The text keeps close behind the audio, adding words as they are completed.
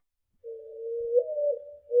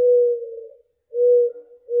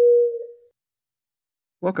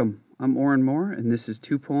Welcome. I'm Oren Moore, and this is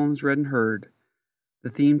Two Poems Read and Heard.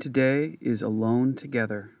 The theme today is Alone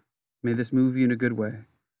Together. May this move you in a good way.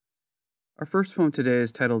 Our first poem today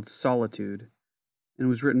is titled Solitude and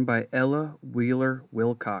was written by Ella Wheeler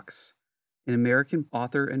Wilcox, an American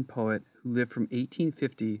author and poet who lived from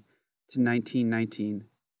 1850 to 1919.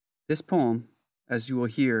 This poem, as you will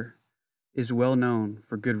hear, is well known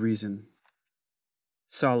for good reason.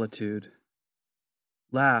 Solitude.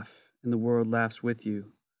 Laugh, and the world laughs with you.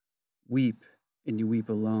 Weep, and you weep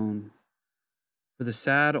alone. For the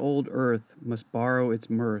sad old earth must borrow its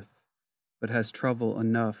mirth, but has trouble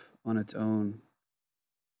enough on its own.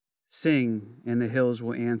 Sing, and the hills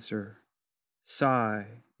will answer. Sigh,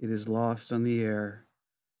 it is lost on the air.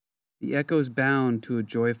 The echoes bound to a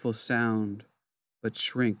joyful sound, but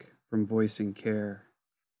shrink from voicing care.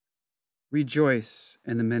 Rejoice,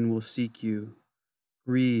 and the men will seek you.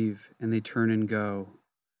 Grieve, and they turn and go.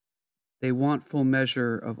 They want full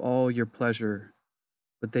measure of all your pleasure,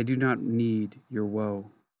 but they do not need your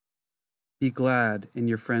woe. Be glad, and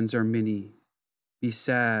your friends are many. Be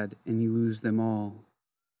sad, and you lose them all.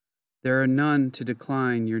 There are none to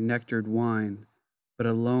decline your nectared wine, but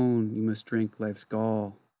alone you must drink life's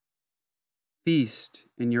gall. Feast,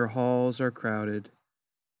 and your halls are crowded.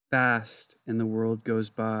 Fast, and the world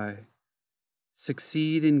goes by.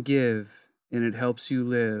 Succeed and give, and it helps you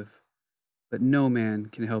live, but no man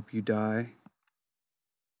can help you die.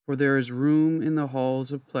 For there is room in the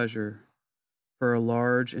halls of pleasure for a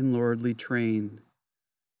large and lordly train,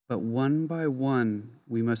 but one by one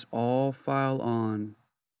we must all file on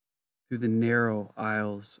through the narrow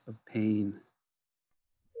aisles of pain.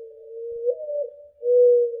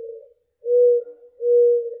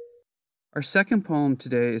 Our second poem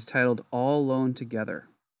today is titled All Alone Together.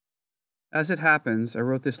 As it happens, I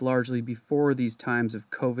wrote this largely before these times of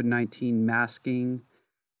COVID-19 masking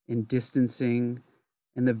and distancing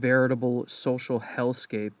and the veritable social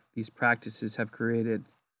hellscape these practices have created.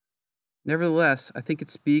 Nevertheless, I think it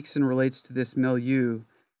speaks and relates to this milieu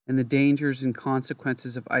and the dangers and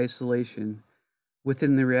consequences of isolation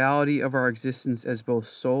within the reality of our existence as both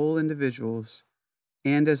sole individuals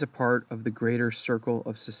and as a part of the greater circle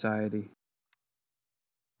of society.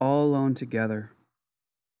 All alone together.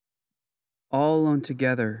 All alone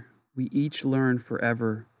together, we each learn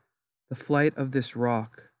forever the flight of this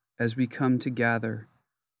rock as we come to gather,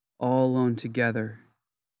 all alone together,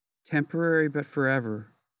 temporary but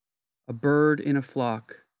forever, a bird in a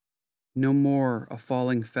flock, no more a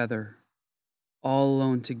falling feather, all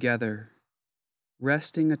alone together,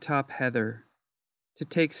 resting atop heather to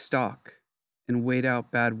take stock and wait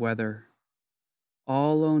out bad weather,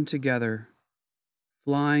 all alone together,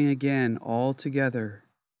 flying again all together,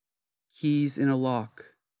 keys in a lock,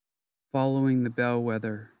 following the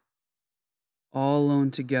bellwether, all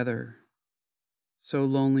alone together, so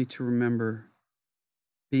lonely to remember,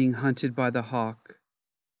 being hunted by the hawk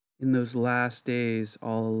in those last days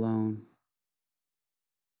all alone.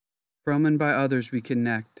 From and by others we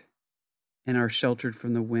connect and are sheltered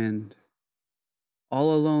from the wind.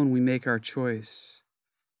 All alone we make our choice,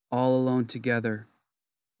 all alone together,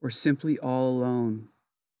 or simply all alone,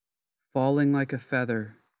 falling like a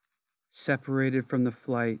feather, separated from the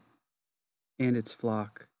flight and its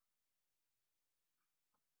flock.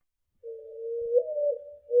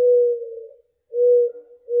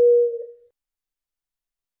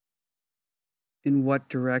 In what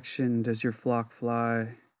direction does your flock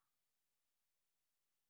fly?